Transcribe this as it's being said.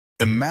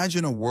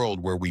Imagine a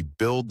world where we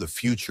build the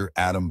future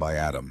atom by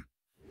atom.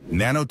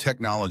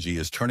 Nanotechnology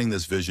is turning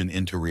this vision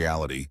into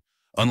reality,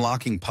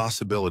 unlocking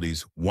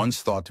possibilities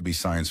once thought to be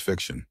science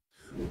fiction.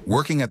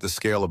 Working at the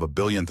scale of a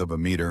billionth of a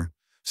meter,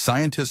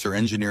 scientists are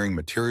engineering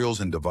materials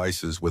and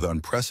devices with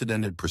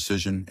unprecedented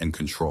precision and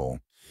control.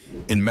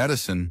 In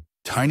medicine,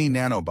 tiny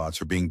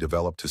nanobots are being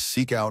developed to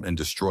seek out and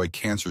destroy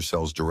cancer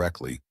cells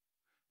directly,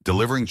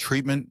 delivering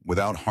treatment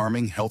without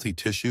harming healthy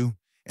tissue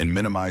and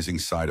minimizing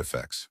side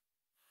effects.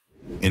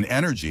 In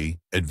energy,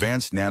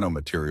 advanced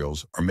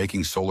nanomaterials are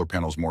making solar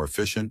panels more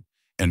efficient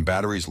and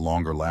batteries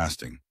longer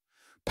lasting,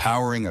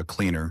 powering a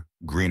cleaner,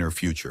 greener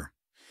future.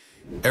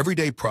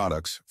 Everyday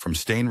products, from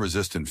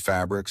stain-resistant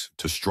fabrics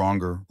to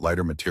stronger,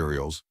 lighter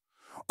materials,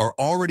 are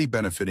already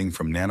benefiting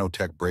from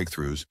nanotech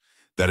breakthroughs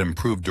that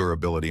improve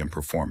durability and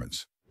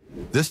performance.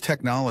 This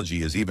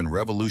technology is even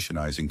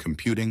revolutionizing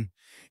computing,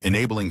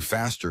 enabling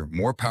faster,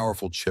 more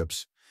powerful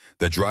chips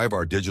that drive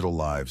our digital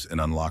lives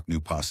and unlock new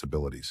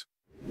possibilities.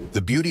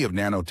 The beauty of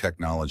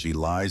nanotechnology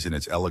lies in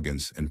its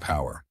elegance and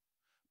power.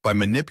 By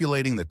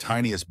manipulating the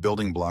tiniest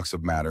building blocks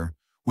of matter,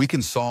 we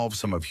can solve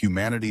some of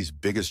humanity's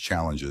biggest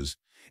challenges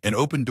and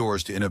open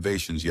doors to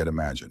innovations yet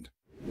imagined.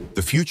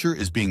 The future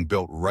is being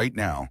built right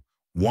now,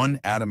 one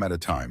atom at a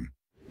time.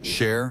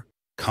 Share,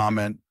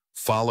 comment,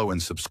 follow,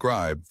 and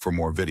subscribe for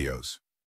more videos.